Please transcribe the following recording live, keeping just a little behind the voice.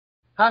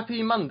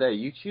Happy Monday,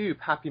 YouTube.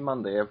 Happy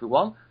Monday,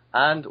 everyone.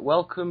 And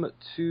welcome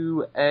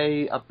to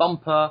a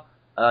bumper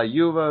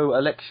Euro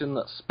election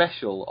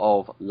special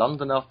of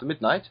London After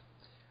Midnight.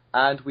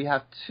 And we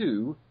have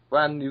two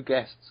brand new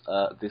guests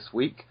this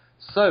week.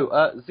 So,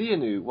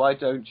 Zianu, why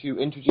don't you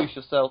introduce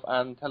yourself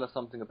and tell us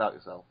something about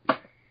yourself?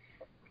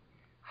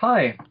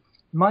 Hi,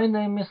 my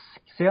name is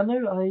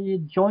Zianu. I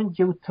joined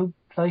YouTube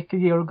like a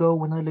year ago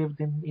when I lived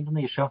in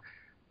Indonesia.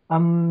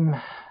 I'm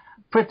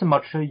pretty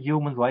much a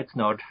human rights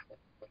nerd.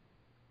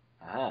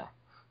 Ah,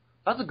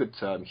 that's a good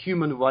term.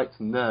 Human rights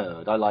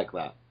nerd. I like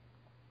that.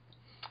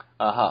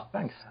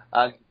 Thanks.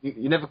 And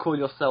you never call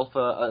yourself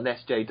an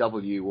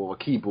SJW or a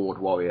keyboard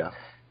warrior?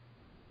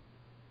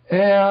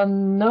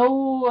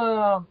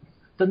 No,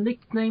 the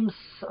nicknames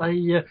I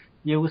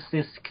use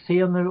is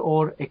Xenu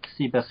or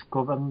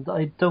Exibeskov, and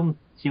I don't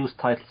use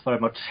titles very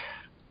much.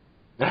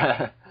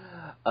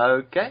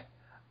 Okay.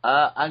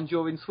 And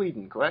you're in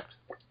Sweden, correct?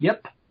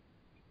 Yep.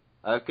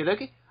 Okie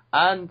dokie.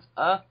 And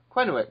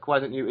Quenwick, why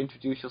don't you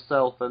introduce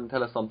yourself and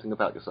tell us something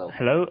about yourself?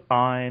 Hello,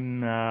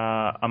 I'm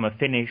a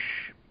Finnish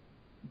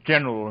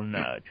general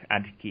nerd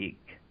and geek,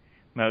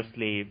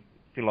 mostly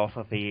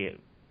philosophy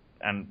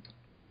and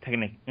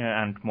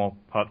and more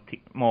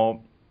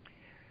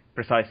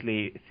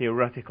precisely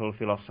theoretical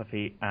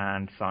philosophy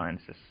and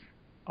sciences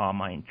are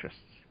my interests.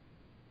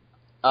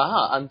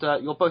 And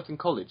you're both in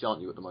college,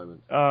 aren't you, at the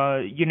moment?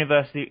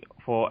 University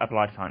for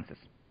Applied Sciences.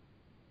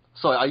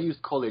 Sorry, I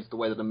used college the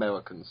way that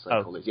Americans say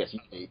college. Yes,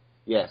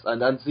 yes.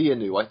 And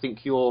Zianu, I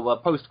think you're a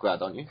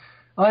postgrad, aren't you?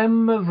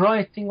 I'm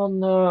writing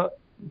on a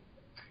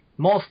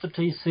master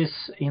thesis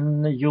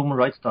in human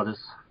rights studies.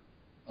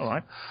 All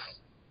right.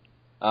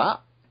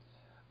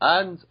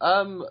 And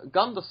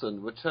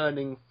Gunderson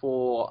returning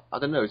for, I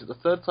don't know, is it the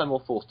third time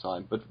or fourth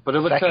time? But a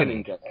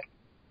returning guest.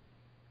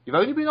 You've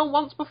only been on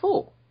once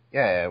before?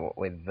 Yeah,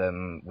 with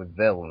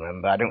Bill,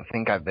 remember? I don't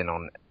think I've been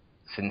on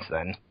since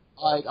then.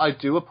 I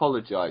do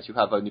apologise. You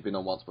have only been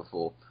on once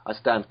before. I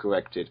stand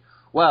corrected.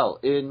 Well,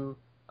 in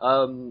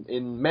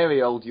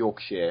merry old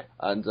Yorkshire,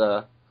 and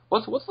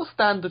what's the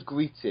standard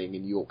greeting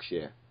in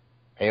Yorkshire?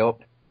 Hey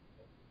up.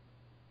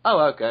 Oh,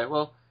 okay.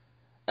 Well,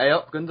 hey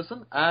up,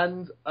 Gunderson,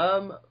 and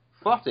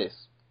Fratis.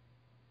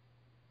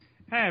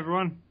 Hey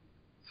everyone,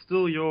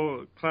 still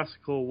your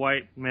classical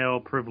white male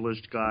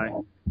privileged guy.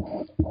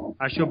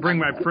 I shall bring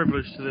my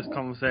privilege to this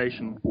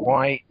conversation.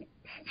 White,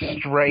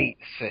 straight,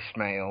 cis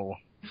male.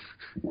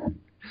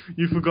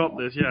 You forgot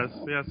this, yes,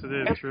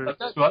 it is true.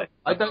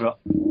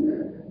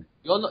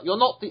 You're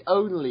not the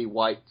only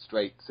white,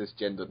 straight,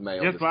 cisgendered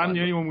male. Yes, but I'm the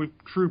only one with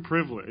true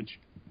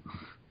privilege.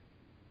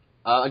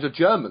 And you're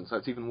German, so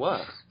it's even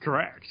worse.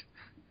 Correct.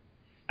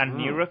 And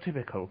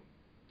neurotypical.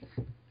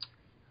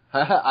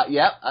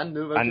 Yeah, and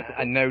neurotypical.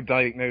 And no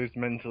diagnosed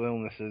mental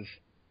illnesses.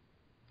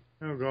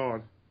 Oh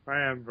God, I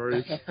am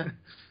very...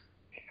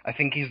 I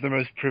think he's the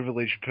most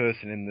privileged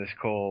person in this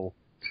call.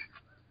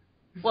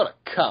 What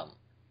a cunt.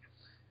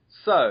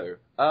 So,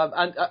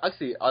 and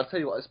actually, I'll tell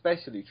you what,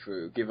 especially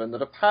true, given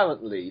that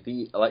apparently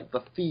the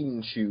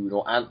theme tune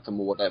or anthem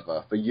or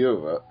whatever for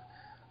Europe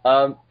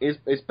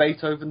is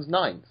Beethoven's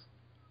Ninth.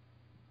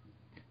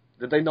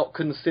 Did they not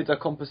consider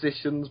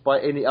compositions by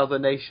any other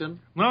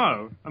nation?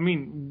 No, I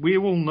mean, we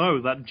all know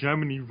that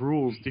Germany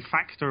de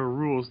facto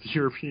rules the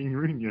European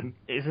Union.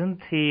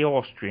 Isn't he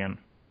Austrian?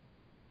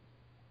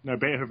 No,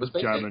 Beethoven's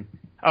German.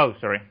 Oh,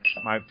 sorry,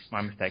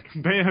 my mistake.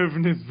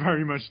 Beethoven is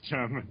very much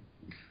German.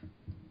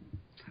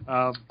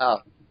 But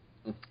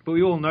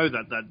we all know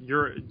that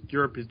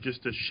Europe is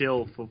just a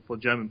shill for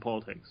German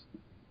politics.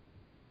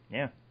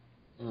 Yeah.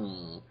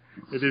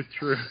 It is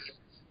true.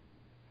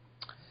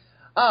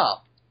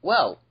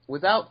 Well,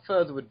 without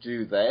further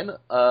ado then,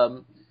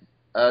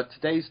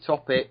 today's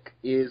topic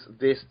is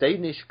this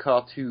Danish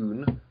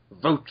cartoon,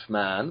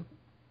 Voteman,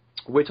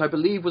 which I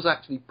believe was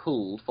actually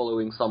pulled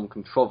following some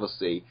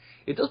controversy.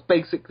 It does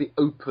basically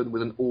open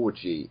with an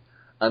orgy,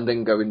 and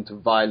then go into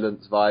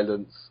violence,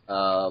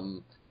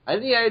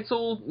 and yeah, it's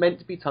all meant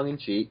to be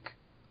tongue-in-cheek,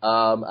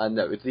 and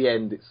no, at the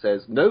end it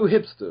says, no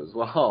hipsters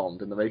were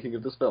harmed in the making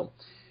of this film.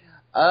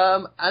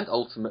 And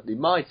ultimately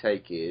my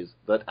take is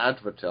that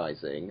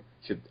advertising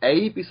should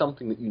A, be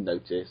something that you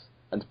notice,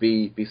 and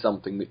B, be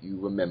something that you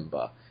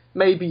remember.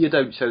 Maybe you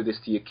don't show this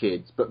to your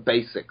kids, but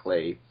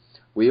basically,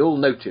 we all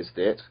noticed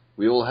it,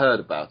 we all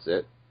heard about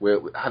it,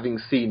 having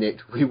seen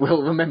it, we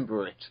will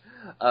remember it.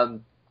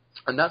 And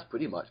that's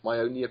pretty much my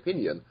only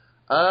opinion.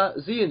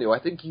 Zianu, I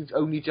think you've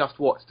only just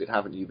watched it,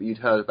 haven't you? But you'd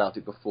heard about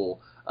it before.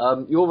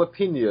 Your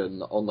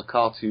opinion on the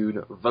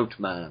cartoon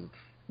Voteman?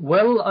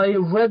 Well, I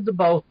read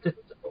about it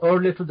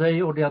earlier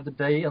today or the other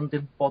day and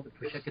didn't bother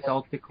to check it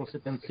out because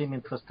it didn't seem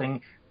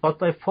interesting.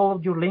 But I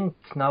followed your link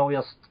now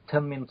just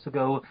 10 minutes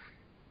ago.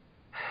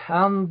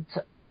 And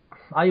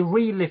I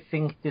really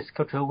think this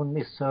cartoon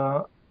is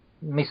a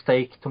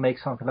mistake to make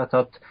something like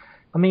that.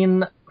 I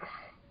mean,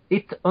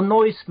 it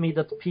annoys me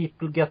that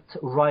people get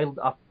riled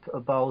up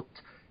about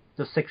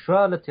the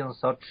sexuality and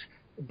such,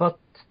 but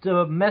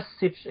the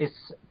message is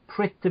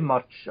pretty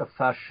much a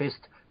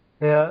fascist,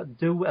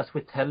 do as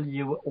we tell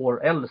you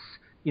or else.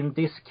 in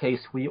this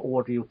case we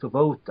order you to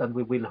vote and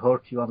we will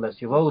hurt you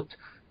unless you vote.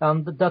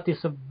 And that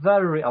is a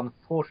very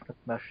unfortunate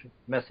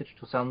message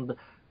to send.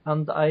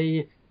 And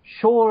I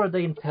sure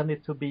they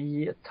intended to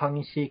be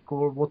tongue-in-cheek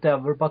or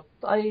whatever, but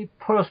I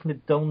personally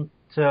don't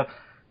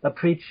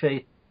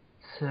appreciate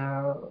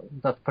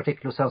that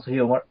particular sense of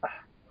humor,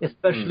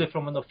 especially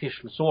from an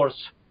official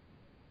source.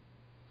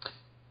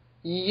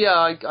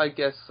 Yeah, I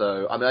guess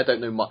so. I mean, I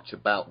don't know much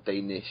about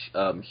Danish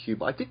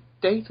humour. I did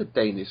date a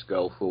Danish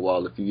girl for a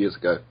while, a few years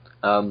ago.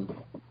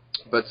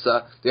 But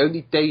the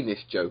only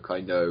Danish joke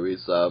I know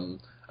is an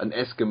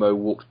Eskimo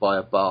walks by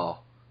a bar.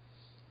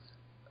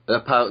 And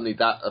apparently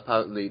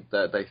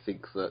they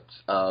think that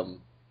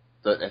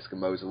that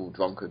Eskimos are all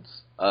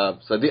drunkards.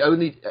 So the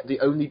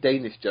only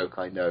Danish joke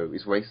I know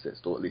is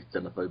racist, or at least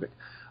xenophobic.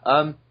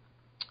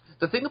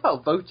 The thing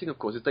about voting, of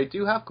course, is they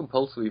do have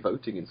compulsory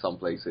voting in some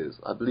places.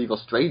 I believe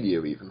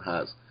Australia even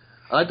has.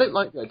 And I don't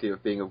like the idea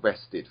of being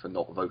arrested for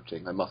not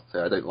voting, I must say.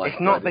 I don't like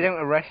It's not, they don't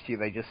arrest you,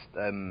 they just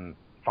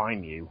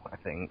fine you, I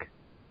think.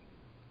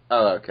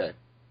 Oh, okay.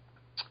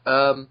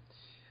 So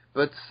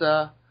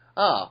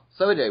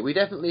anyway, we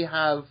definitely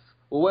have,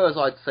 or whereas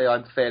I'd say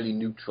I'm fairly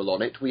neutral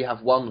on it, we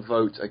have one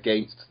vote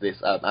against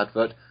this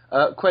advert.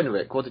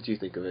 Quenric, what did you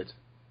think of it?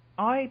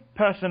 I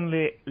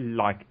personally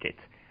liked it.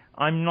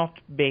 I'm not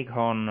big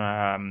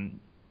on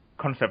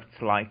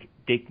concepts like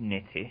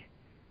dignity.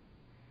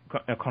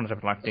 A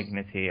concept like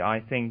dignity.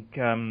 I think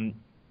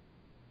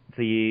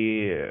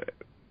the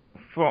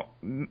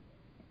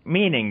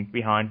meaning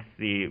behind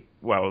the,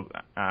 well,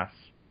 as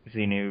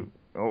Xenu,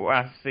 or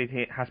as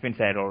it has been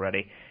said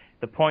already,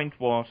 the point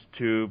was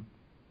to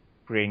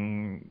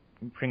bring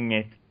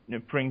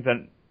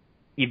the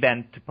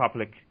event to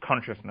public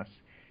consciousness,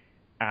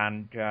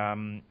 and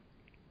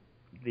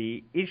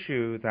the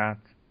issue that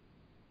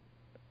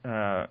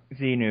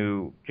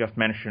Xenu just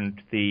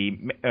mentioned,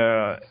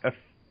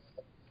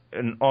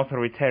 an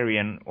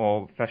authoritarian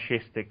or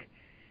fascistic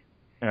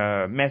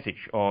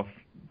message of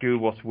do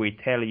what we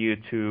tell you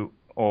to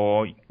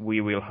or we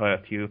will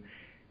hurt you.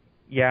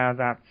 Yeah,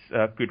 that's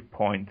a good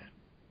point,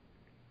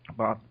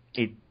 but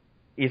it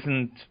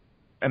isn't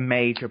a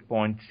major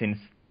point since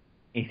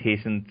it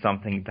isn't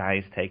something that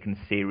is taken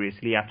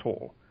seriously at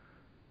all.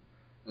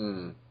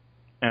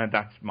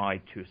 That's my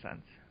 2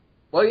 cents.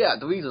 Well, yeah,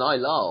 the reason I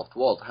laughed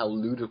was how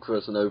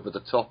ludicrous and over the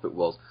top it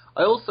was.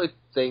 I also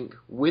think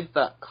with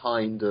that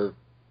kind of,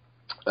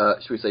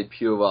 should we say,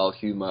 puerile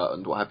humour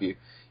and what have you,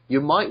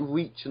 you might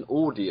reach an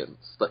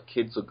audience that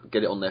kids will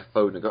get it on their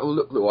phone and go, oh,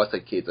 look, I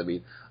say kids, I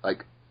mean,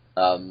 like,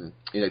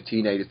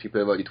 teenagers, people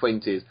in their early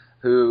 20s,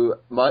 who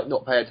might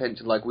not pay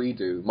attention like we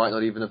do, might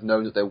not even have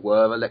known that there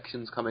were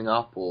elections coming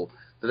up, or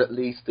that at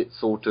least it's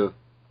sort of,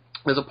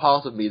 there's a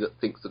part of me that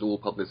thinks that all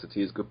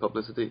publicity is good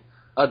publicity.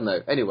 I don't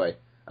know. Anyway,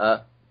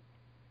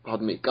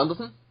 pardon me,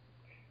 Gunderson?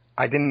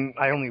 I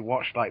only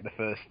watched like the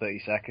first 30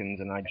 seconds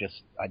and I'd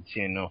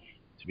seen enough,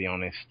 to be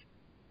honest,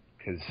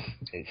 because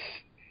it's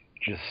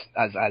just,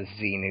 as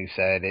Xenu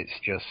said, it's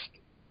just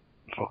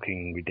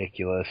fucking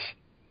ridiculous.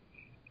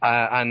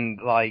 And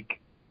like,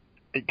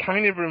 it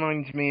kind of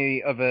reminds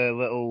me of a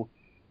little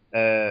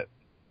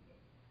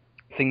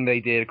thing they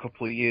did a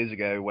couple of years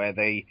ago where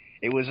it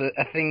was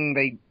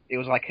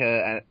like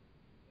a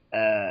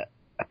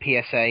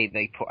PSA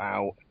they put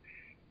out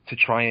to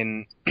try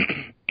and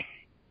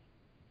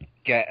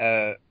get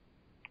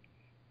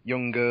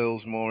young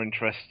girls more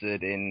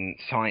interested in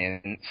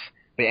science,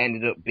 but it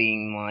ended up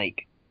being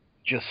like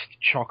just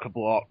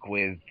chock-a-block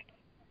with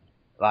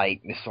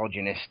like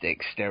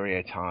misogynistic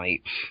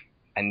stereotypes,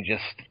 and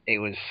just, it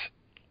was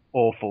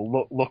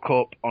awful. Look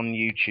up on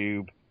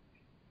YouTube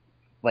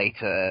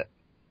later,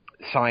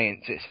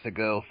 science, it's the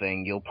girl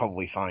thing, you'll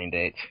probably find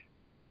it.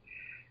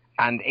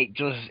 And it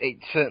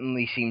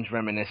certainly seems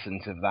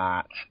reminiscent of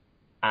that.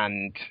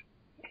 And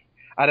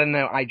I don't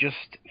know, I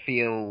just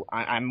feel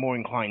I'm more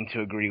inclined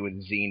to agree with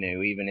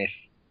Xenu, even if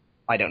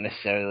I don't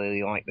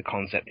necessarily like the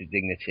concept of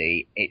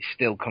dignity. It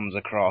still comes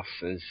across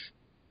as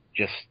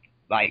just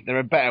like there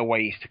are better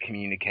ways to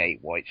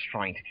communicate what it's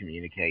trying to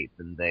communicate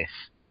than this.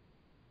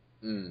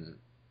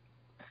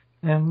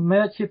 May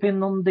I chip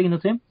in on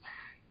dignity?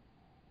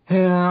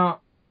 The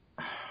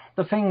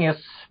thing is,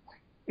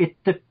 it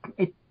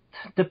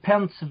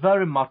depends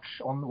very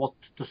much on what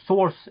the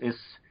source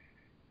is.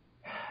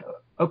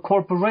 A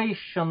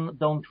corporation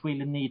don't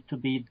really need to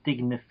be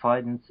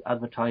dignified in its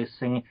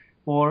advertising,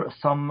 or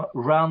some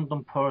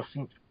random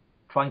person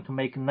trying to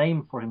make a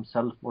name for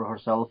himself or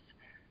herself.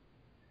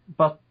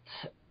 But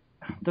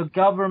the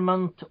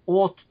government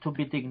ought to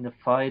be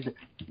dignified,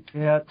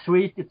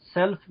 treat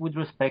itself with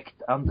respect,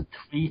 and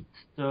treat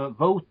the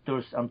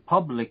voters and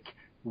public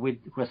with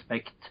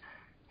respect.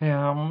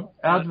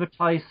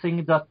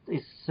 Advertising that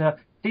is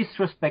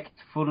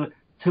disrespectful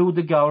to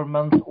the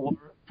government or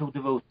to the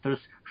voters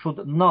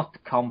should not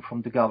come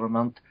from the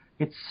government.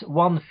 It's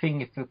one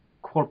thing if a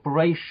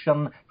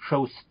corporation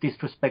shows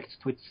disrespect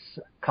to its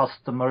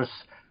customers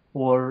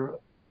or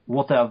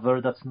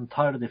whatever, that's an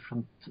entirely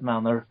different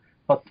manner.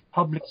 But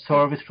public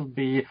service should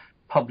be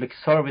public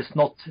service,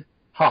 not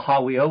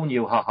haha, we own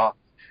you, haha.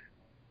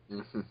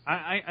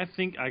 I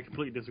think I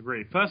completely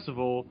disagree. First of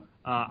all,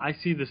 I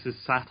see this as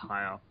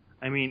satire.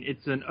 I mean,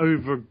 it's an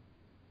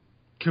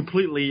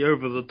completely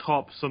over the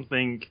top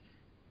something,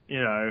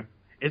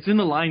 it's in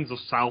the lines of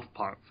South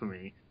Park for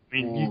me. I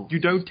mean, you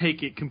don't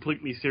take it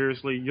completely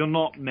seriously. You're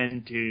not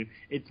meant to.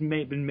 It's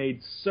been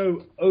made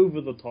so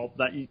over the top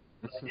that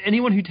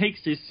anyone who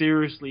takes this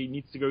seriously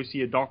needs to go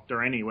see a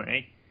doctor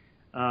anyway.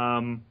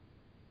 And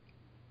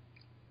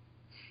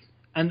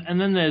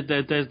then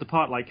there's the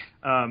part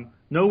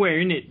nowhere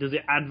in it does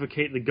it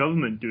advocate the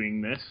government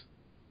doing this.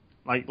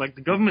 Like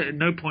the government at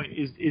no point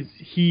is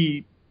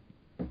he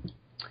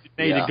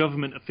made a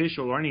government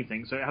official or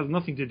anything, so it has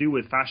nothing to do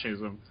with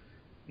fascism.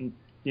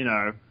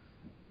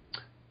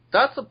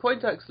 That's the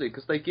point, actually,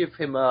 because they give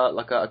him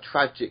a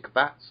tragic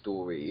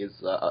backstory.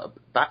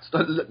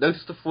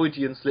 Notice the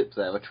Freudian slip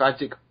there, a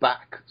tragic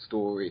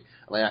backstory.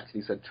 And they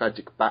actually said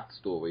tragic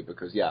backstory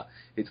because,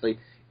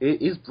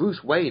 is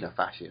Bruce Wayne a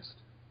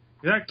fascist?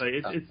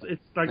 Exactly.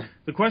 It's like,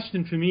 the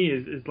question for me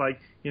is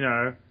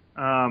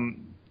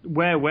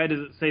where does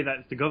it say that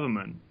it's the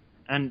government?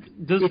 And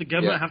does the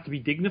government have to be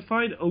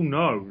dignified? Oh,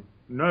 no.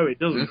 No, it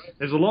doesn't.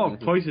 There's a lot of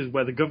places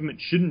where the government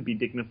shouldn't be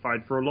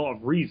dignified for a lot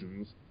of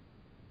reasons.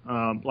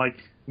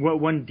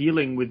 When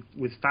dealing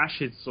with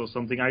fascists or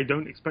something, I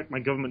don't expect my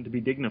government to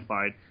be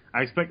dignified.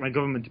 I expect my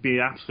government to be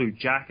an absolute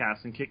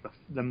jackass and kick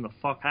them the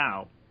fuck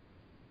out.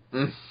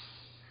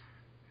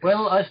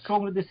 Well, I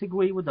strongly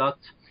disagree with that,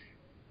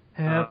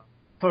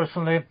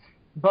 personally.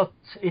 But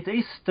it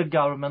is the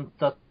government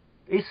that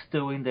is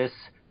doing this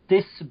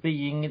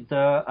being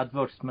the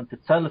advertisement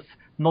itself,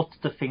 not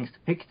the things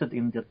depicted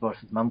in the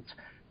advertisement.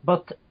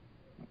 But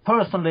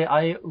personally,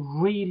 I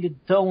really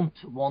don't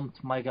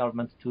want my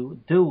government to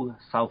do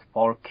South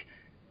Park.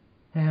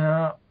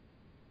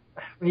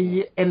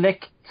 We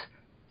elect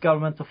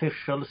government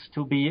officials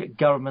to be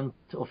government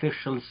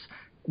officials,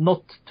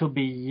 not to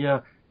be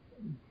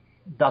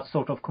that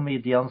sort of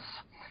comedians.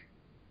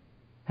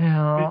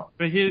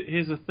 But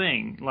here's the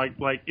thing, like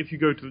if you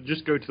go to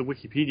the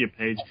Wikipedia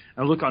page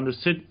and look under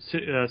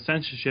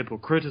censorship or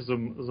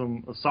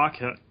criticism of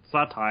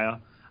satire,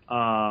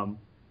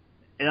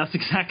 that's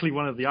exactly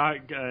one of the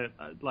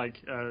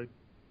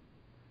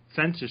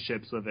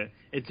censorships of it.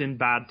 It's in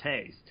bad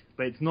taste,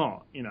 but it's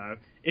not.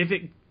 If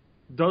it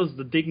does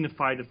the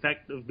dignified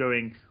effect of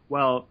going,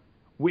 well,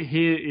 we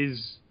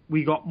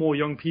got more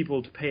young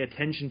people to pay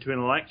attention to an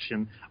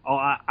election.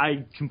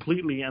 I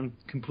completely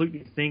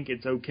think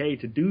it's okay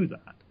to do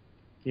that.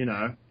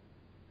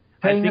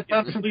 Paying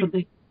attention to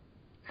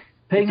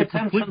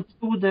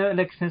the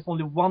election is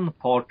only one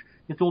part.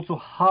 It's also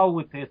how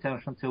we pay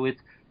attention to it.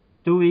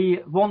 Do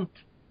we want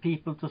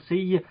people to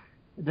see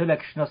the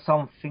election as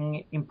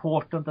something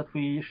important that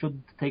we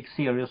should take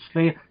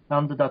seriously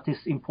and that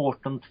is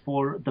important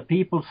for the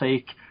people's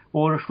sake,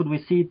 or should we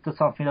see it as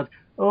something that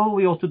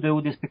we ought to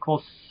do this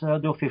because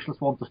the officials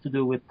want us to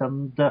do it?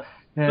 And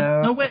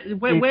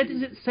where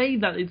does it say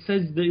that? It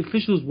says the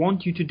officials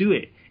want you to do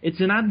it.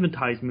 It's an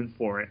advertisement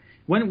for it.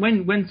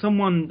 When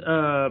someone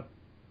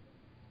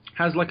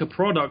has like a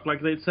product,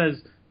 like it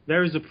says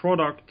there is a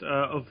product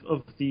of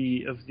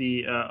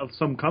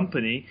some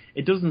company,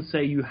 it doesn't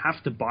say you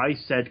have to buy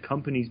said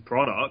company's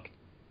product.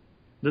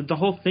 The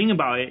whole thing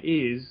about it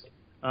is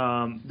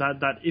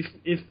that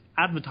if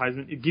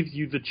advertisement, it gives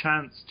you the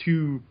chance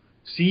to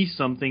see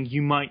something you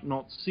might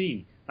not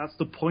see. That's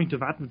the point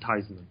of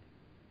advertisement.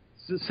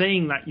 So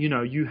saying that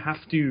you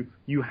have to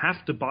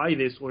buy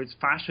this or it's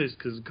fascist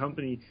because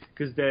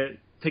they're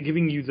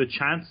giving you the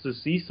chance to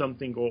see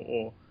something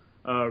or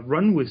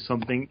run with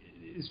something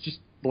is just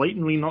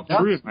blatantly not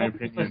true, in my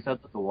opinion.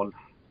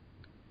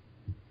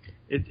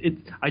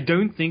 I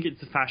don't think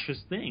it's a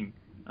fascist thing.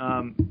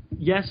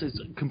 Yes, it's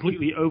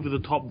completely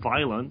over-the-top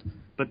violent,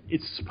 but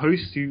it's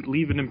supposed to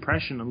leave an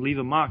impression and leave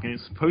a mark, and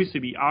it's supposed to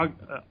be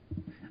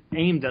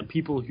aimed at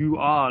people who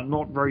are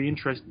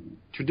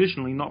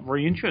traditionally not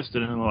very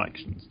interested in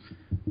elections.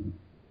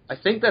 I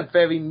think they're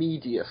very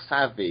media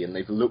savvy, and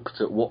they've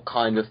looked at what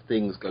kind of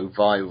things go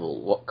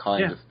viral, what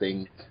kind of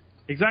things...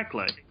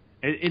 Exactly.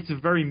 It's a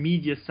very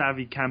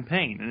media-savvy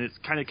campaign, and it's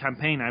the kind of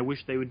campaign I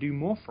wish they would do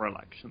more for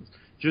elections,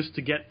 just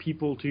to get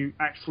people to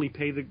actually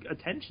pay the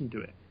attention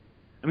to it.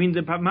 I mean,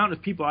 the amount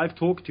of people I've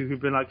talked to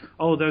who've been like,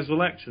 oh, there's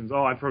elections,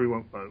 I probably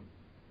won't vote.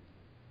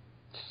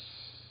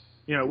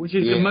 Which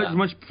is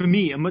for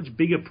me, a much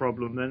bigger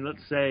problem than,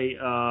 let's say,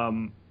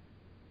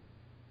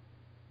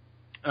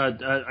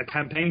 a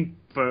campaign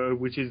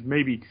which is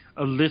maybe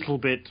a little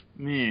bit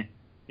meh,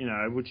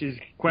 which is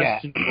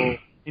questionable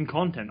in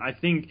content. I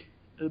think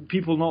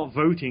people not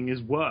voting is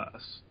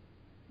worse.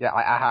 Yeah,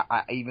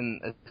 I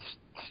even as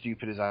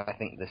stupid as I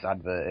think this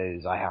advert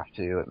is, I have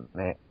to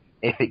admit,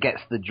 if it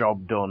gets the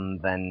job done,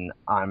 then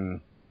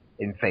I'm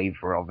in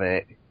favour of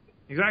it.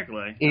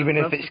 Exactly. Even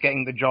if it's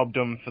getting the job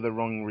done for the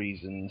wrong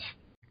reasons.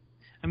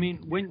 I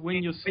mean,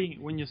 when you're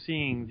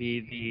seeing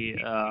the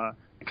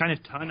kind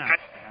of turnout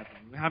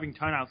we're having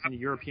turnouts in the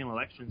European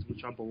elections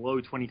which are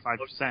below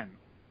 25%,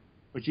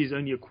 which is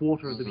only a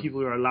quarter of the people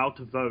who are allowed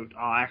to vote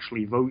are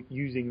actually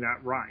using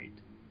that right.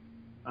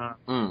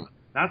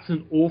 That's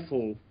an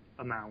awful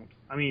amount.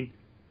 I mean,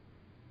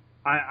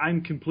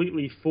 I'm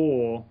completely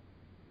for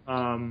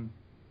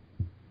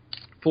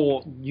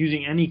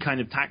using any kind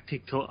of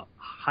tactic to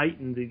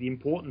heighten the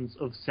importance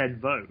of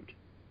said vote.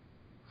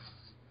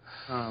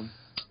 25%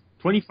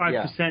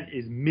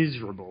 is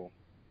miserable.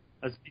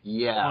 Let's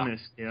be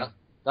honest here.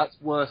 That's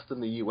worse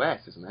than the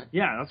US, isn't it?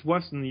 Yeah, that's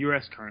worse than the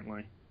US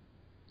currently.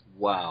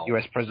 Wow.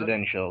 US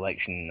presidential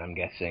election, I'm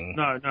guessing.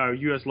 No,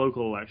 US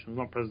local elections,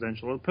 not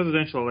presidential.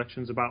 Presidential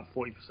elections about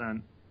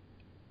 40%.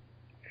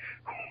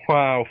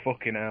 Wow,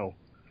 fucking hell.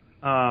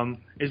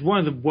 It's one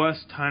of the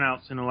worst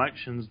turnouts in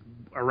elections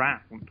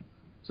around.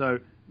 So,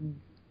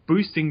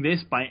 boosting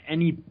this by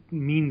any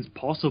means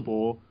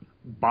possible,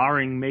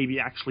 barring maybe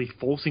actually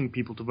forcing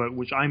people to vote,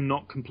 which I'm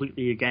not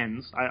completely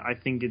against. I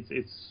think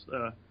it's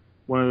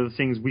one of the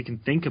things we can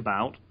think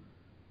about.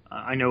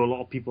 I know a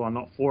lot of people are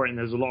not for it, and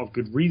there's a lot of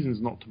good reasons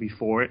not to be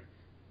for it,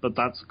 but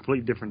that's a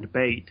completely different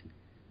debate.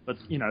 But,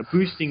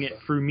 boosting it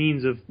through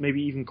means of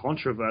maybe even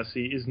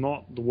controversy is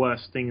not the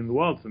worst thing in the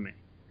world for me.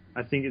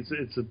 I think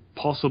it's a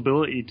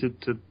possibility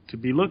to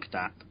be looked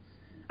at.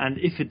 And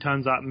if it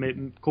turns out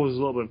it causes a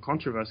little bit of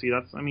controversy,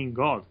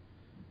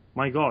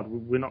 my God,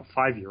 we're not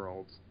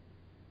 5-year-olds.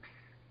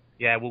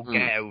 Yeah, we'll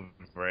get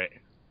over it.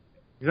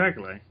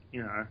 Exactly,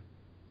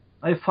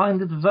 I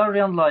find it very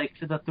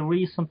unlikely that the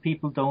reason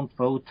people don't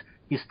vote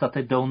is that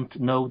they don't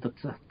know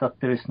that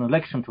there is an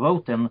election to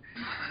vote in.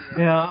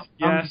 Yeah.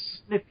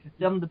 Yes.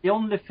 The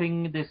only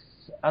thing this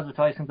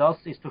advertising does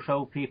is to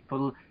show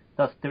people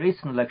that there is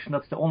an election.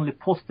 That's the only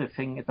positive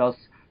thing it does.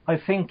 I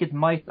think it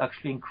might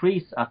actually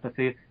increase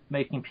apathy,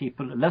 making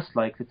people less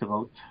likely to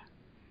vote.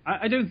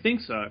 I don't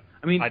think so.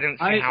 I mean, I don't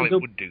see how it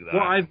would do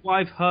that. What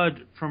I've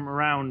heard from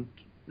around,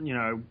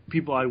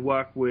 people I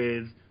work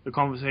with, the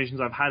conversations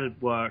I've had at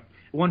work.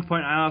 At one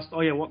point, I asked,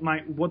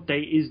 what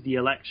day is the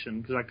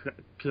election?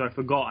 Because I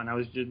forgot, and I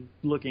was just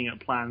looking at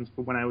plans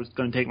for when I was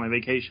going to take my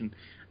vacation.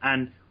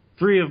 And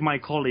 3 of my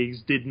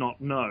colleagues did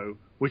not know,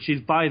 which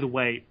is, by the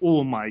way,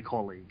 all my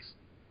colleagues.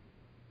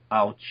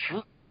 Ouch.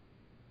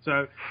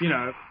 So,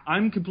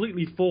 I'm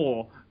completely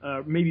for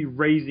maybe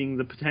raising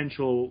the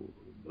potential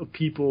of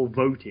people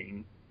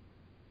voting.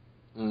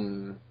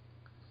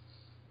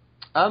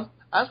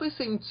 As we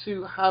seem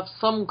to have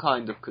some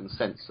kind of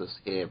consensus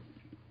here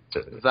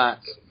that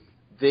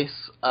this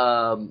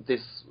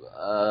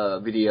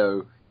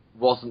video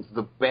wasn't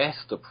the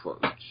best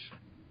approach,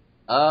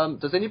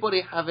 does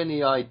anybody have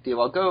any idea?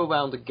 I'll go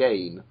around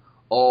again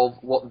of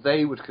what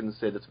they would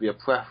consider to be a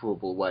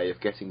preferable way of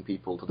getting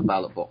people to the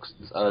ballot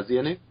boxes.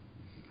 Zianu?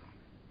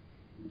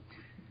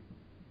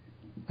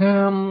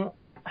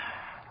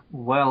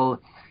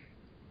 Well,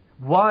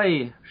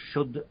 why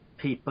should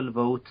people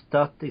vote?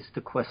 That is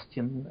the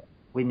question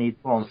we need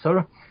to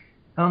answer.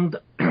 And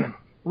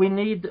we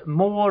need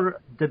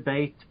more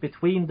debate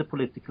between the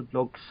political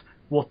blocs,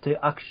 what they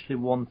actually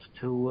want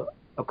to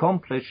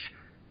accomplish.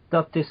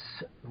 That is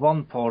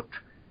one part.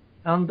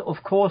 And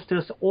of course,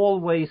 there's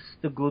always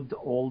the good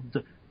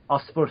old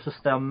us versus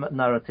them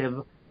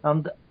narrative.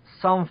 And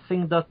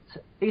something that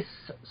is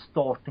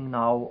starting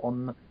now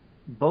on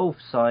both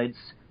sides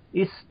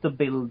is the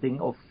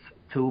building of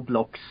 2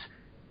 blocks.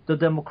 The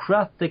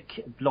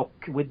Democratic bloc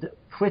with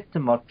pretty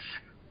much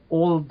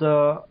all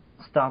the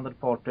standard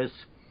parties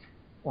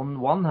on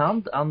one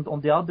hand, and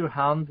on the other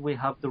hand we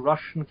have the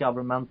Russian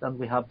government and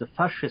we have the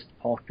fascist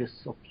parties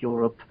of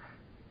Europe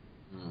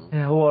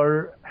who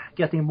are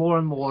getting more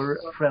and more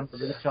friendly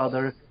with each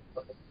other.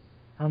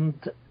 And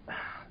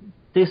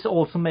this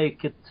also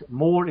makes it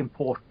more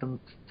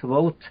important to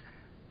vote.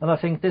 And I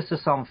think this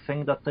is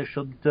something that they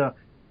should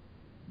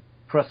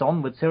press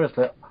on with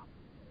seriously.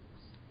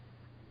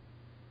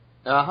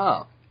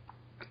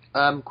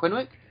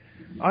 Quinwick?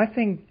 I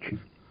think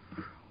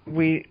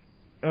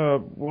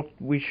what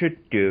we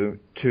should do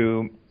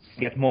to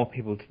get more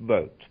people to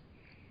vote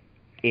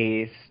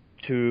is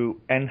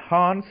to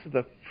enhance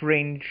the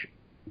fringe.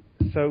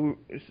 So,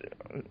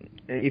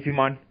 if you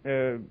mind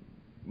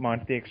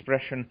the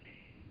expression,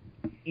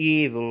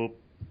 evil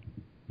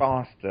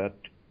bastard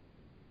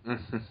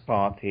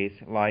parties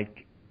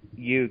like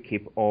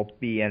UKIP or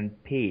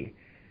BNP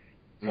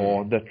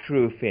or the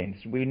True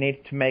Finns. We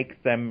need to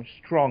make them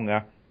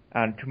stronger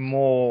and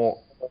more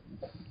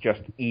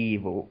just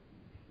evil,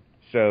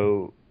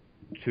 so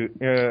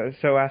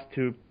as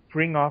to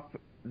bring up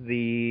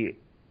the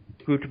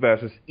good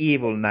versus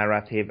evil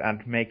narrative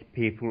and make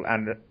people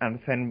and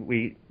then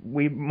we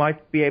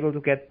might be able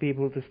to get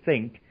people to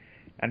think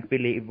and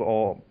believe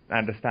or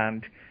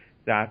understand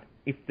that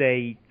if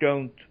they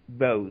don't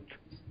vote,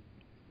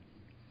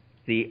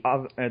 the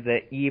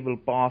evil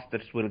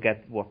bastards will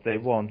get what they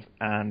want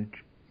and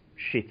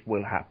shit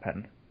will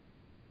happen.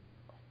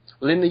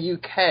 Well, in the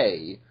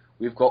UK,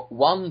 we've got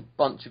one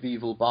bunch of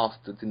evil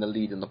bastards in the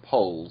lead in the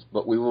polls,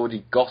 but we've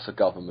already got a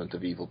government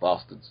of evil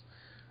bastards.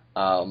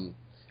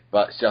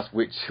 But it's just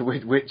which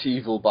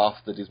evil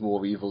bastard is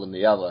more evil than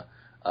the other.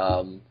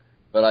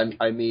 But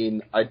I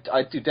mean, I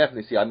do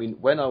definitely see. I mean,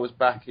 when I was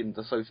back in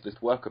the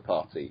Socialist Worker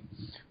Party,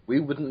 we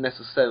wouldn't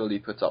necessarily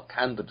put up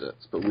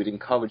candidates, but we'd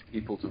encourage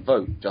people to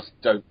vote. Just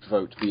don't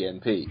vote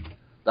BNP.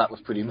 That was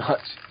pretty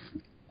much.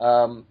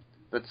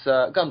 But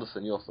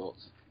Gunderson, your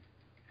thoughts?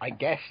 I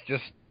guess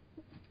just.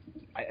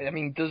 I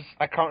mean,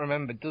 I can't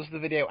remember. Does the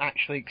video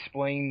actually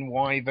explain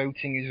why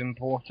voting is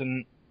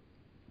important,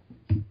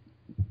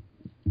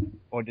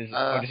 or does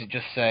it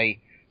just say,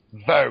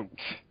 "Vote"?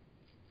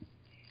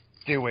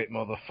 Do it,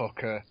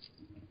 motherfucker.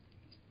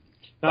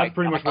 That's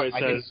pretty much what it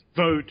says.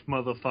 Vote,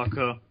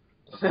 motherfucker.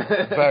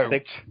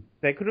 Vote.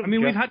 They could have. I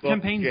mean, we've had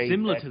campaigns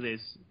similar to this.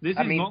 This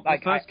is not the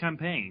first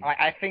campaign.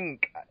 I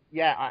think,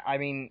 I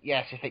mean,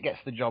 yes, if it gets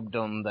the job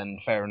done, then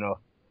fair enough.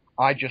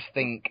 I just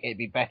think it'd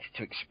be better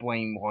to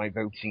explain why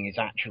voting is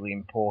actually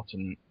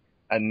important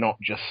and not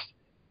just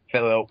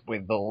fill it up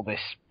with all this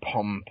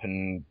pomp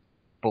and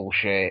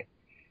bullshit.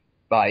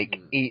 Like,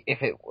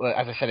 if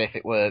as I said, if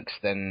it works,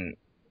 then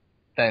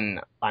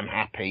I'm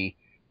happy,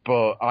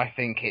 but I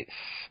think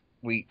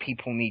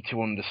people need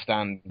to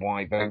understand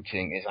why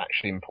voting is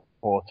actually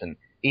important,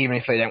 even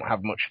if they don't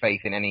have much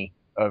faith in any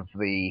of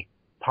the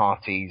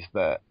parties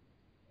that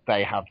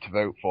they have to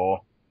vote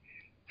for.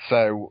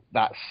 So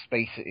that's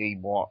basically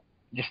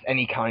just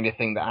any kind of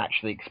thing that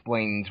actually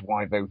explains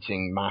why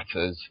voting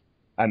matters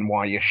and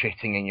why you're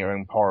shitting in your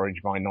own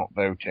porridge by not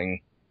voting.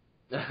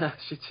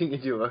 Shitting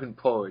in your own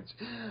porridge.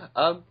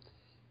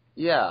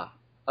 Yeah.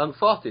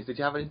 Fartis, did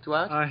you have anything to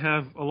add? I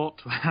have a lot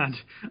to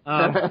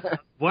add.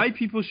 Why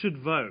people should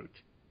vote.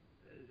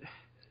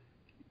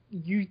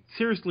 You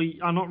seriously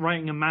are not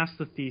writing a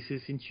master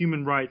thesis in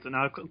human rights and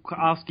are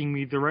asking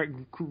me the direct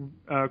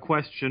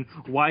question,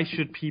 why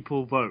should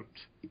people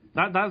vote?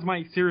 That's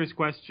my serious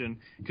question.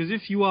 Because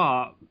if you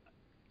are,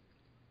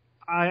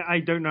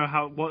 I don't know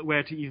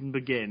where to even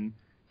begin.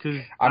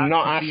 Cause I'm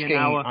not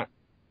asking...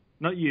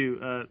 Not you,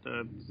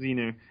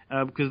 Zenu.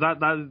 Because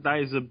that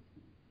is a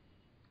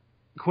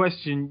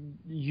question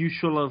you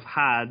should have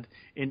had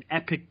in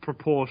epic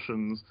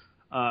proportions,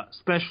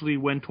 especially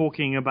when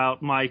talking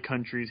about my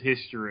country's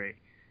history.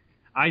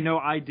 I know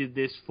I did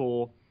this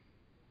for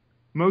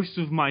most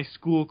of my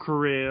school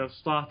career,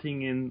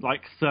 starting in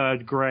like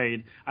 3rd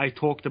grade. I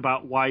talked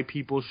about why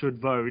people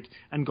should vote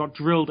and got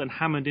drilled and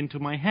hammered into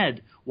my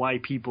head why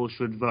people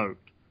should vote.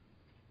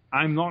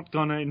 I'm not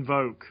going to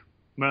invoke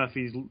not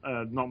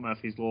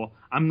Murphy's Law.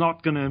 I'm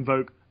not going to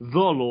invoke the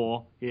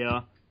law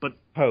here. But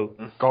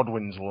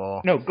Godwin's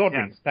Law. No,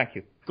 Godwin's. Yeah. Thank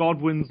you.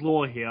 Godwin's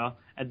Law here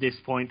at this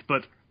point,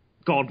 but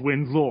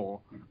Godwin's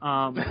Law.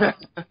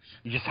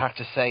 You just have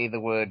to say the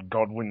word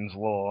Godwin's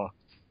Law.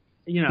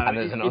 You know, and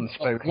there's an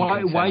unspoken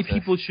why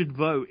people should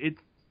vote.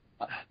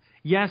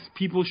 Yes,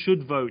 people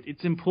should vote.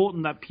 It's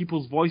important that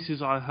people's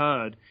voices are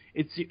heard.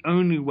 It's the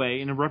only way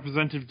in a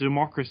representative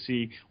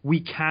democracy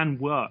we can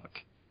work.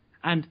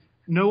 And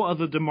no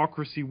other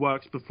democracy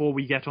works before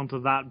we get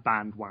onto that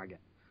bandwagon.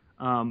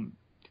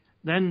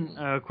 Then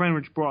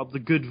Cranbridge brought up the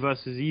good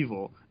versus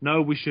evil.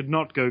 No, we should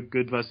not go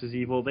good versus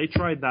evil. They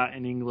tried that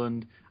in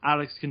England.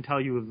 Alex can tell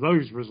you of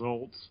those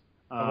results.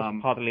 I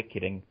was hardly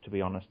kidding, to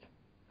be honest.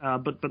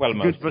 But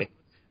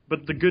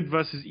the good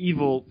versus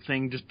evil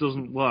thing just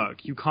doesn't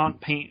work. You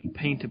can't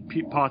paint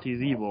a party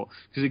as evil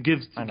because it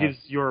gives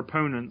your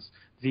opponents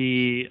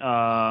the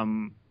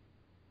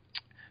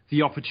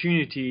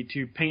opportunity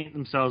to paint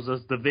themselves as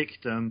the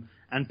victim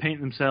and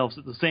paint themselves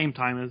at the same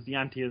time as the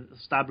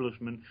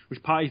anti-establishment,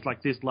 which parties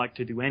like this like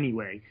to do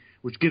anyway,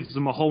 which gives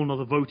them a whole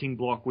other voting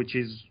bloc, which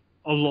is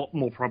a lot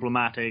more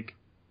problematic.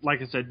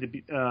 Like I said,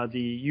 the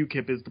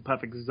UKIP is the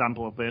perfect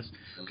example of this,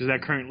 because they're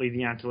currently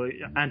the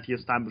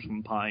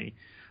anti-establishment party.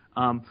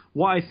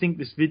 What I think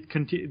this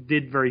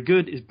did very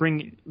good is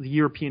bring the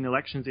European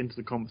elections into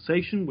the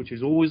conversation, which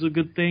is always a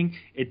good thing.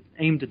 It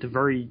aimed at a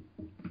very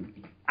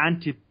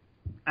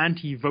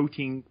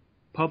anti-voting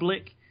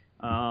public,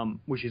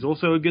 which is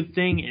also a good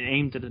thing. It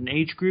aimed at an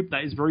age group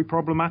that is very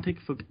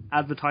problematic for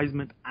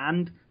advertisement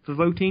and for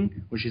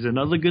voting, which is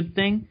another good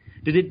thing.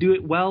 Did it do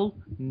it well?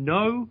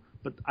 No,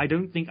 but I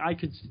don't think I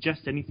could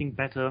suggest anything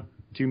better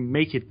to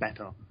make it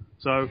better.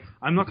 So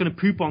I'm not going to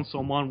poop on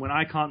someone when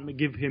I can't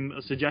give him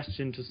a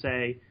suggestion to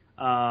say,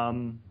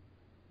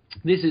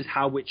 this is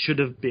how it should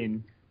have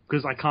been,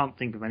 because I can't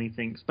think of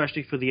anything,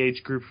 especially for the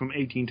age group from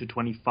 18 to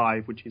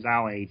 25, which is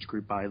our age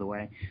group, by the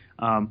way.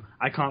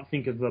 I can't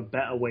think of a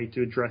better way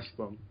to address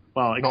them.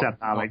 Well, except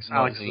Alex.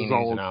 Alex is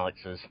old.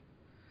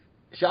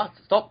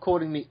 Stop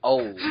calling me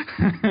old.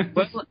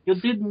 But you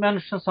did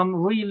mention some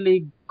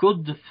really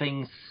good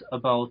things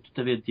about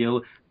the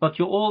video, but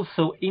you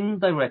also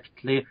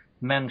indirectly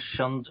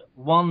mentioned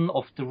one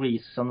of the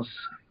reasons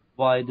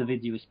why the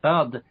video is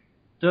bad.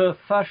 The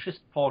fascist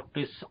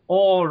parties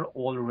are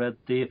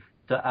already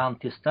the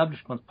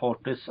anti-establishment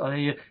parties.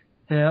 I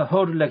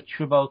heard a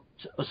lecture about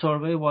a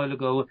survey a while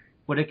ago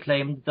where they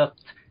claimed that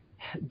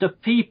the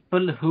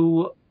people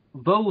who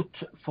vote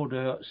for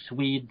the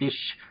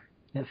Swedish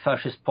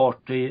fascist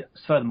party,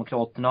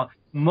 Sverigedemokraterna,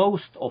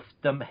 most of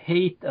them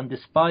hate and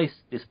despise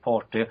this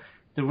party.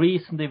 The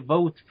reason they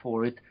vote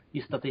for it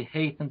is that they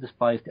hate and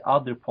despise the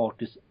other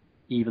parties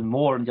even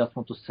more and just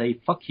want to say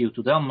fuck you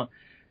to them.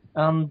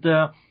 And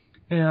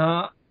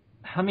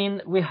I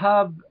mean, we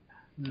have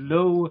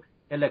low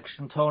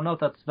election turnout.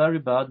 That's very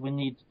bad. We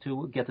need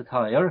to get it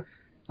higher.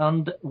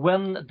 And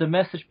when the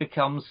message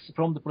becomes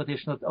from the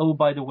politician that, oh,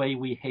 by the way,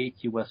 we hate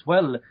you as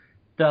well,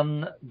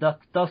 then that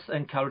does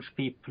encourage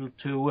people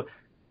to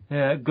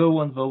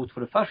go and vote for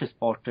the fascist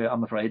party,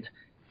 I'm afraid.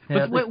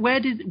 But where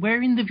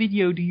in the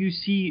video do you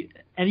see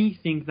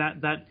anything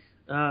that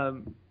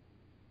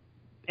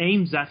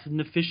aims at an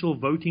official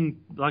voting,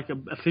 like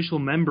an official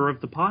member of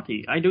the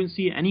party? I don't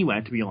see it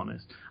anywhere, to be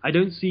honest. I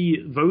don't see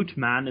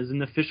Voteman as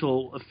an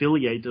official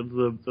affiliate of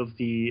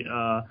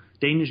the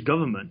Danish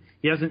government.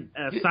 He has a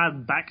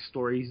sad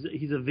backstory.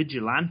 He's a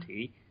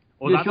vigilante,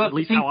 or that's at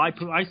least how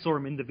I saw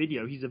him in the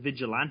video. He's a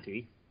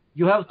vigilante.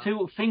 You have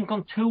to think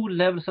on two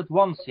levels at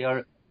once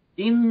here,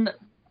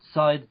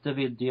 inside the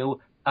video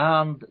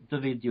and the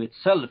video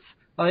itself.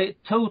 I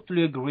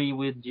totally agree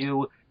with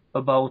you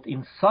about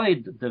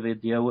inside the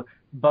video,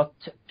 but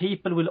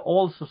people will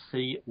also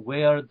see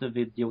where the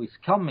video is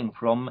coming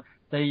from.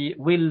 A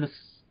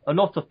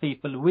lot of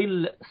people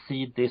will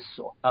see this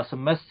as a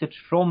message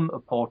from a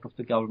part of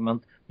the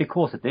government,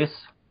 because it is.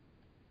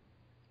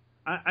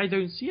 I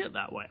don't see it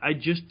that way. I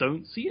just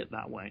don't see it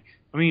that way.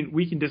 I mean,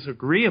 we can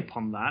disagree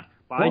upon that,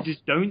 but I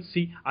just don't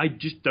see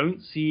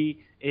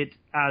it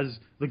as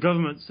the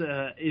government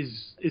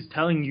is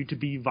telling you to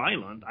be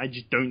violent. I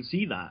just don't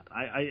see that.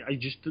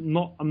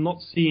 I'm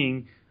not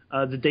seeing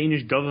the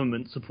Danish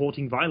government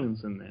supporting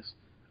violence in this,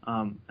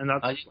 and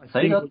that's I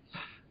think what it's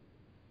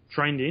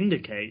trying to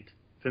indicate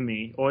for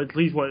me, or at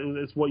least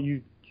what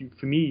you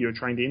for me you're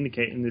trying to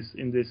indicate in this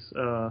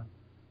whole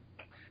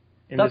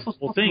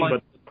thing.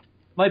 But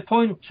my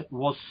point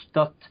was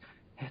that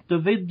the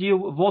video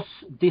was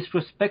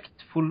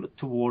disrespectful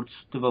towards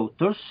the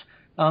voters,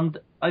 and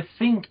I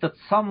think that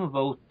some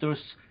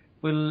voters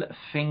will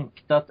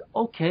think that,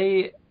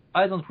 okay,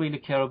 I don't really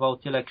care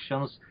about the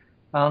elections,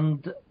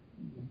 and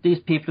these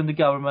people in the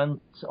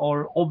government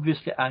are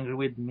obviously angry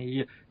with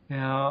me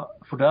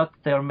for that.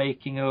 They're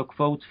making a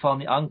quote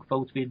funny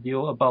unquote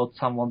video about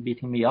someone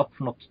beating me up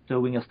for not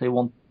doing as they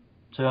want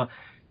to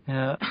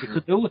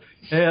do.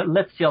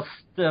 Let's just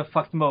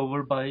fuck them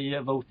over by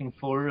voting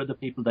for the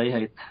people they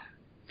hate.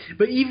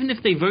 But even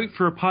if they vote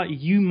for a party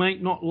you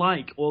might not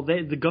like, or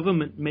the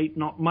government might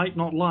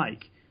not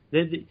like,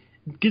 it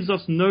gives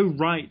us no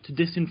right to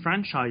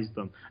disenfranchise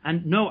them.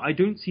 And no, I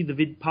don't see the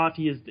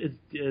party as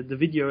the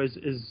video as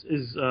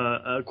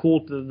a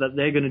call that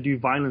they're going to do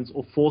violence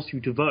or force you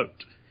to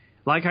vote.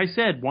 Like I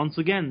said, once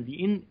again,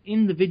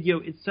 in the video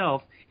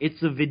itself,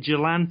 it's a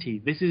vigilante.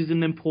 This is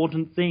an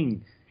important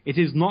thing. It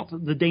is not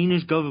the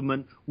Danish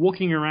government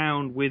walking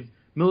around with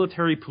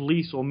military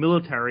police or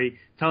military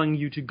telling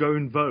you to go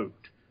and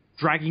vote,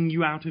 dragging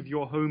you out of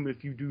your home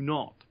if you do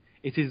not.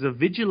 It is a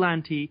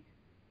vigilante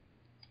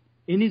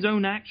in his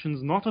own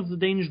actions, not of the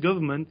Danish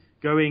government,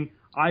 going,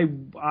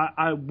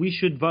 we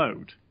should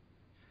vote.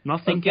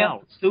 Nothing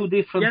else. Two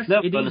different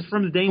levels. It is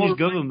from the Danish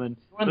government.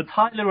 You're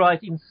entirely right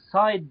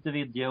inside the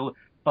video,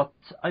 but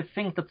I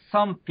think that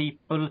some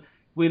people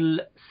will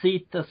see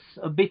it as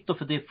a bit of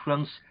a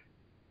difference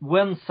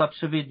when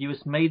such a video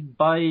is made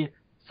by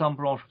some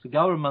branch of the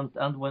government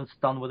and when it's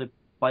done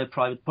by a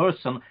private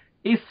person.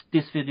 If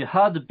this video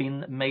had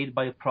been made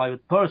by a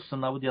private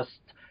person, I would just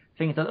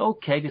think that,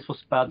 okay, this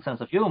was bad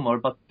sense of humor,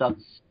 but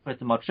that's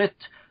pretty much it.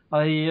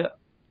 I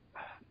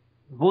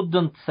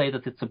wouldn't say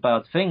that it's a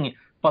bad thing,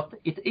 but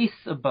it is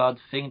a bad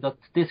thing that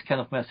this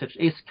kind of message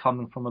is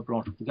coming from a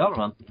branch of the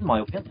government, in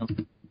my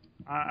opinion.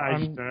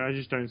 I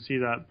just don't see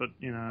that, but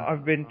you know.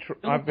 I've been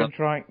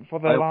trying for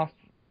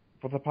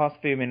the past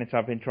few minutes.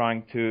 I've been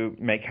trying to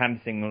make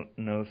hand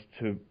signals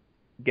to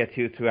get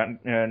you to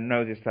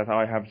notice that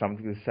I have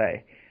something to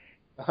say.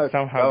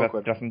 Somehow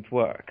that doesn't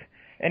work.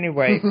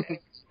 Anyway,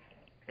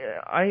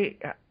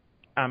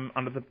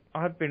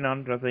 I've been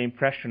under the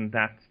impression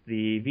that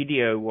the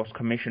video was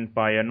commissioned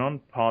by a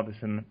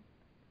non-partisan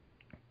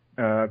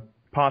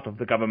part of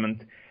the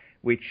government,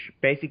 which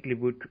basically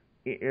would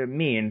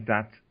mean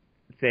that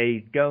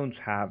they don't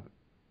have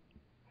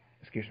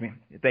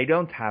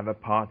a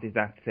party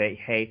that they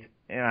hate,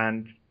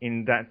 and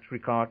in that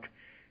regard,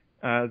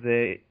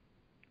 the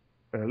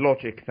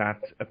logic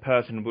that a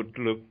person would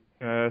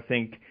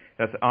think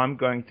that I'm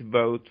going to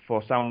vote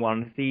for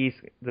someone the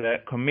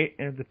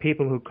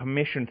people who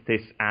commissioned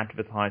this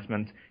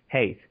advertisement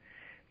hate,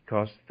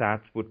 because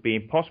that would be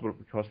impossible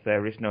because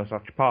there is no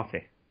such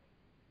party.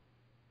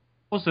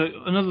 Also,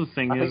 another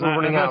thing is we're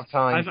running out of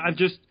time.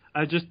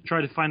 I've just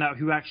tried to find out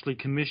who actually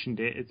commissioned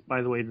it. It's,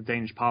 by the way, the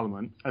Danish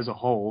Parliament as a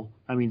whole.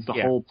 That means the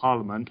whole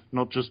Parliament,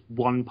 not just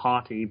one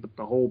party, but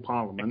the whole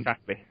Parliament.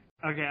 Exactly.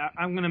 Okay,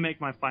 I'm going to make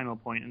my final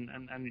point,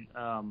 and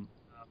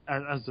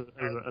as a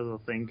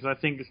thing, because I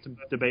think this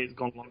debate has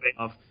gone long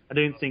enough. I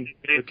don't think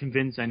it'll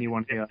convince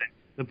anyone here.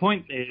 The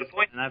point is,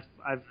 and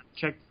I've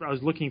checked, I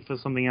was looking for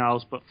something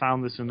else, but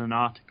found this in an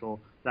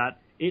article, that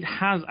it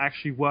has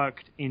actually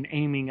worked in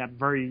aiming at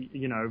very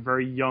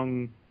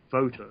young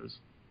voters.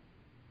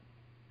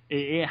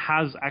 it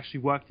has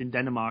actually worked in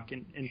Denmark,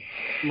 and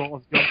a lot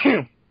of young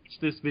watch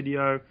this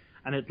video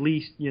and at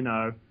least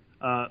now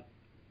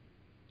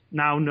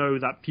know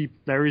that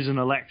there is an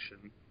election.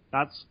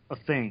 That's a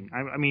thing.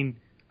 I mean,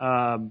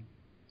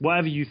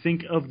 whatever you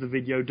think of the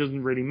video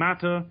doesn't really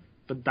matter,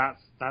 but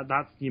that's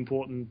the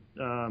important.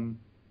 I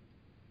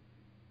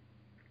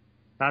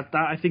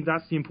think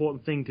that's the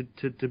important thing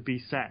to be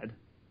said.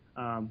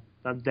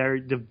 That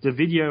the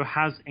video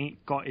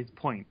ain't got its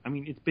point. I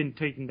mean, it's been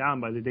taken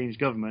down by the Danish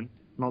government.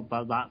 Not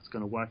that that's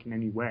going to work in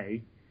any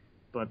way,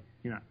 but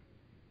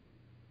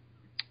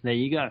there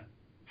you go.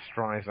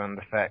 Streisand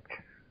effect.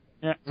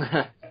 Yeah.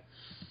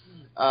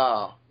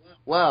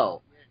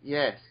 Well,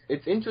 yes.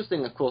 It's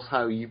interesting, of course,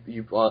 how you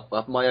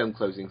have my own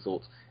closing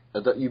thoughts,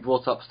 that you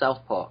brought up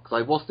South Park.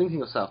 Because I was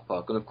thinking of South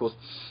Park, and of course,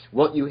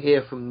 what you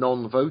hear from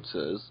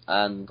non-voters,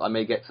 and I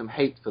may get some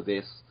hate for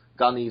this,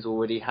 Gunnarsson's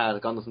already had a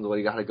go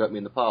at me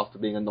in the past for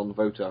being a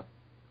non-voter,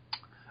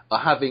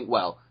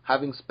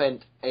 having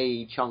spent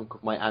a chunk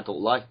of my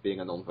adult life being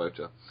a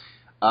non-voter.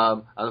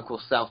 And of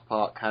course, South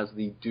Park has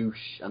the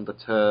douche and the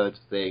turd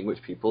thing,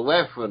 which people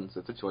reference.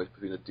 It's a choice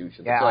between a douche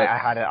and a turd.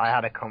 I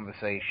had a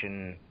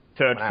conversation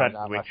Turd when I was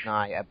out sandwich. last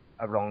night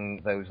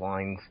along those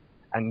lines,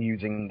 and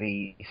using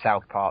the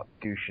South Park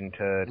douche and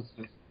turd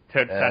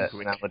Sandwich.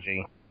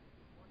 analogy.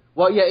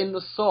 Well, yeah, in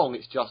the song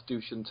it's just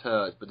douche and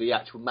turd, but the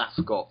actual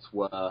mascots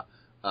were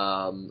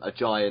a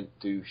giant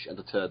douche and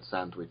a turd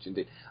sandwich,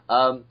 indeed.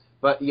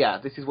 But yeah,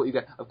 this is what you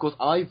get. Of course,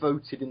 I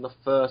voted in the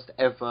first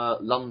ever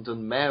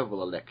London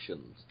mayoral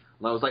elections.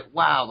 And I was like,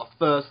 wow,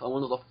 I'm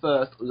one of the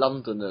first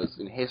Londoners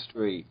in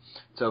history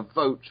to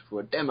vote for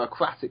a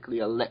democratically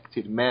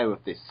elected mayor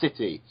of this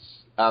city.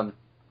 And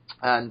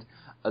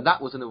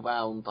that was in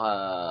around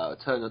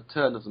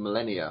turn of the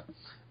millennia.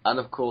 And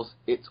of course,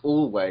 it's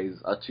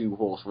always a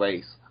two-horse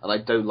race. And I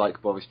don't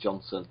like Boris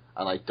Johnson,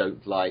 and I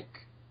don't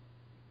like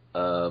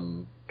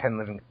Ken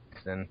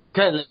Livingstone.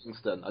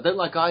 I don't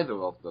like either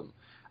of them.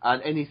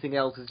 And anything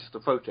else is just a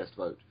protest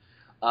vote.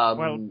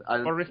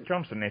 Boris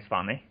Johnson is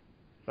funny.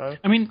 So.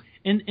 I mean,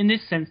 in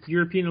this sense, the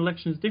European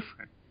election is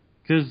different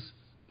because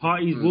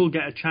parties will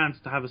get a chance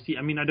to have a seat.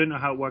 I mean, I don't know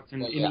how it works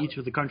in each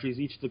of the countries.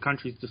 Each of the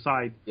countries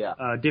decide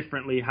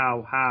differently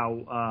how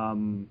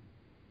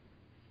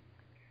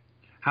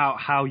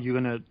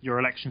your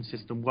election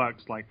system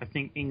works. Like, I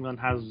think England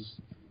has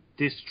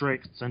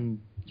districts, and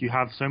you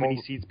have so many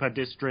seats per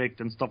district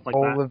and stuff like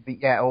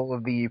that. All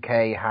of the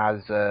UK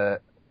has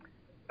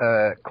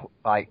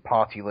like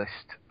party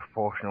list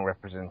proportional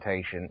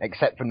representation,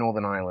 except for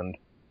Northern Ireland.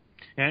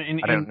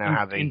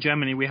 In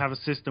Germany, we have a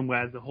system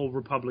where the whole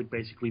republic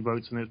basically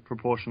votes, and it's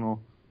proportional.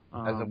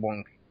 As a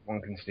one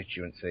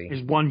constituency.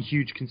 Is one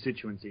huge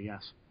constituency,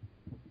 yes.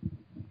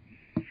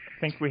 I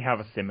think we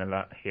have a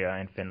similar here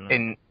in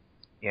Finland.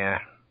 In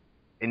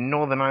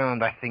Northern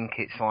Ireland, I think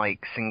it's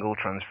like single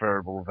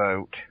transferable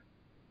vote.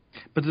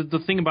 But the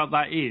thing about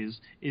that is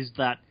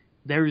that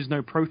there is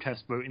no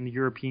protest vote in the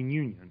European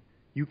Union.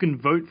 You can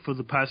vote for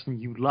the person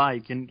you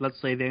like, and let's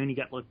say they only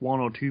get like 1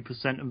 or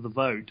 2% of the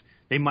vote.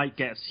 They might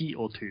get a seat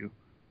or two.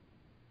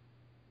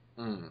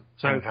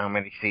 So how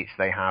many seats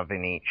they have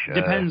in each.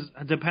 Depends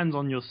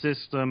on your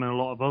system and a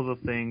lot of other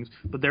things,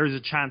 but there is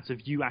a chance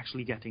of you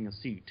actually getting a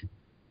seat.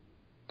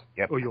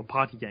 Yep. Or your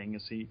party getting a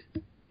seat.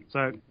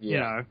 So,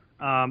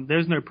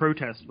 there's no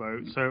protest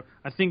vote. So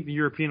I think the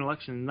European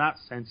election in that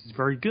sense is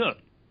very good.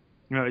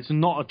 It's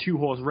not a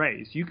two-horse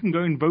race. You can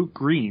go and vote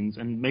Greens,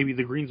 and maybe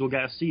the Greens will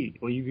get a seat,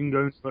 or you can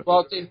go and vote...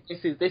 Well,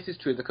 this is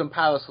true. The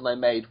comparison I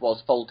made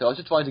was faulty. I was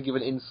just trying to give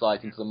an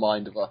insight into the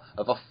mind of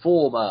a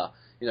former,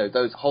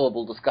 those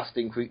horrible,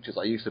 disgusting creatures.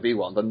 I used to be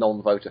one, the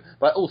non-voter.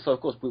 But also, of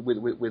course, with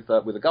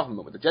the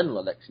government, with the general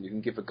election, you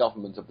can give the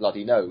government a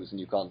bloody nose, and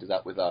you can't do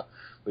that with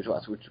which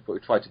we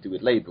try to do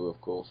with Labour,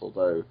 of course.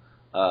 Although,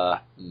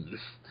 God,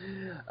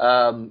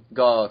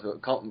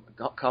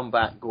 come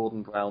back,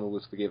 Gordon Brown, all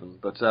is forgiven.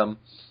 But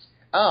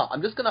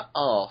I'm just going to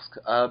ask,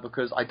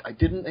 because I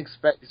didn't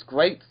expect... It's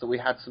great that we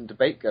had some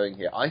debate going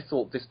here. I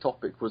thought this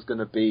topic was going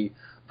to be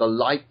the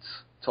light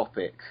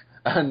topic,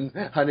 and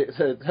it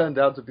turned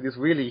out to be this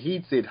really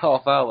heated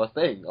half-hour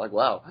thing. Like,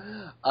 wow.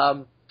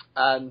 I'm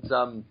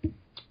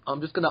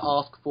just going to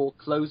ask for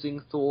closing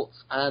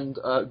thoughts and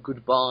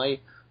goodbyes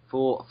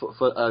for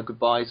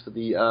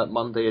the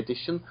Monday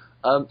edition.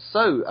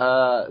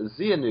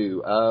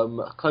 Zianu,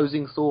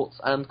 closing thoughts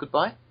and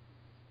goodbye?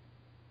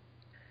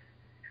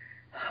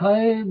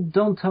 I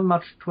don't have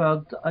much to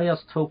add. I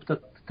just hope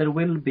that there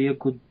will be a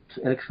good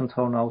election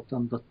turnout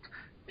and that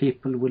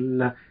people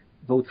will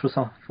vote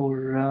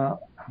for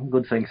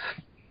good things.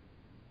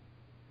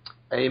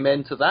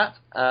 Amen to that.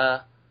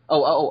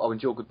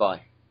 And your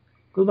goodbye.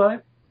 Goodbye.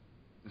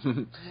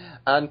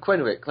 And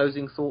Quenric,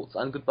 closing thoughts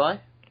and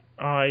goodbye?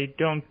 I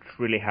don't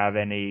really have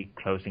any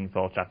closing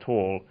thoughts at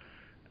all.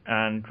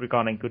 And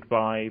regarding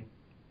goodbye,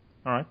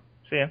 all right,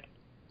 see ya.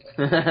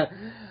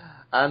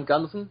 And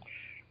Gunnarssson?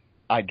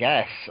 I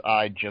guess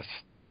I just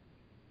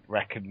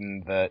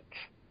reckon that,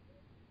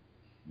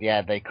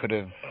 they could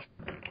have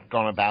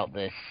gone about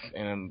this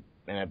in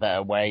a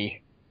better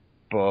way,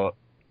 but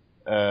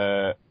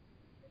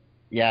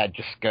yeah,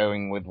 just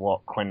going with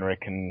what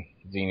Quenric and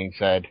Zeni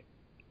said,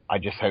 I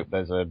just hope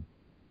there's a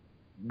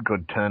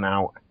good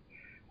turnout.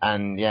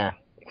 And yeah,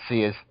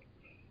 see us.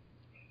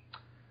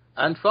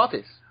 And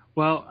Fratis.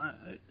 Well,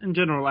 in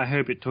general, I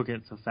hope it took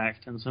its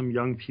effect and some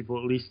young people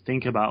at least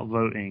think about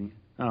voting.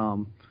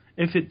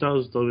 If it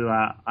does do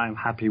that, I'm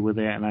happy with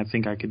it, and I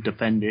think I could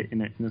defend it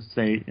in a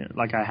state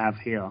like I have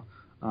here.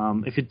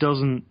 If it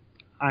doesn't,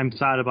 I'm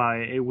sad about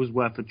it. It was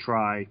worth a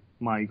try,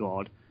 my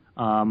God.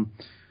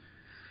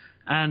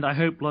 And I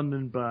hope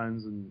London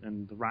burns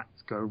and the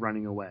rats go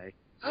running away.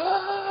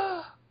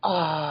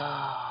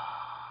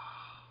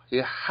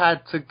 You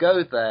had to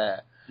go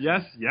there.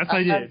 Yes,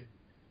 I did.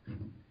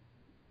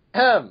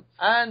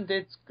 And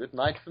it's good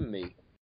night from me.